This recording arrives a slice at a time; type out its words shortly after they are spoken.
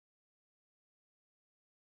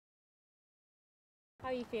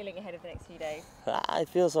are you feeling ahead of the next few days? It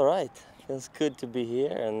feels all right. It feels good to be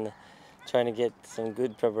here and trying to get some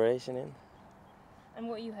good preparation in. And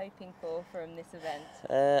what are you hoping for from this event?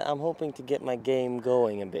 I'm hoping to get my game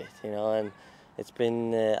going a bit, and it's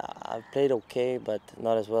been I've played okay, but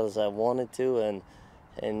not as well as I wanted to,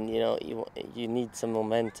 and you need some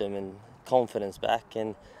momentum and confidence back,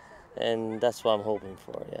 and that's what I'm hoping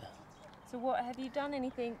for. Yeah. So what have you done?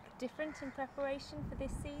 Anything different in preparation for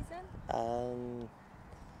this season?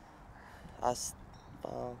 I s-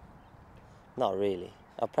 Not really.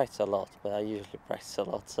 I practice a lot, but I usually practice a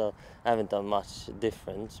lot, so I haven't done much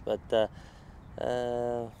difference. But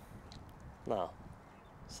no,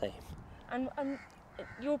 same. And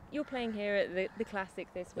you're playing here at the Classic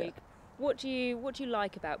this week. Yeah. What do you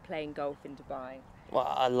like about playing golf in Dubai? Well,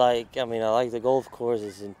 I like the golf course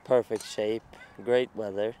is in perfect shape, great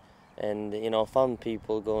weather, and fun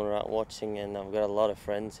people going around watching. And I've got a lot of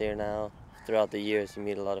friends here now. Throughout the years, you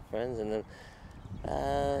meet a lot of friends, and then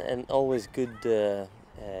and always good.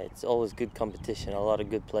 It's always good competition. A lot of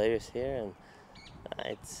good players here, and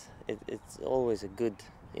it's always a good,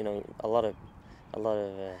 a lot of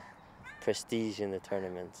prestige in the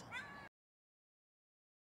tournament.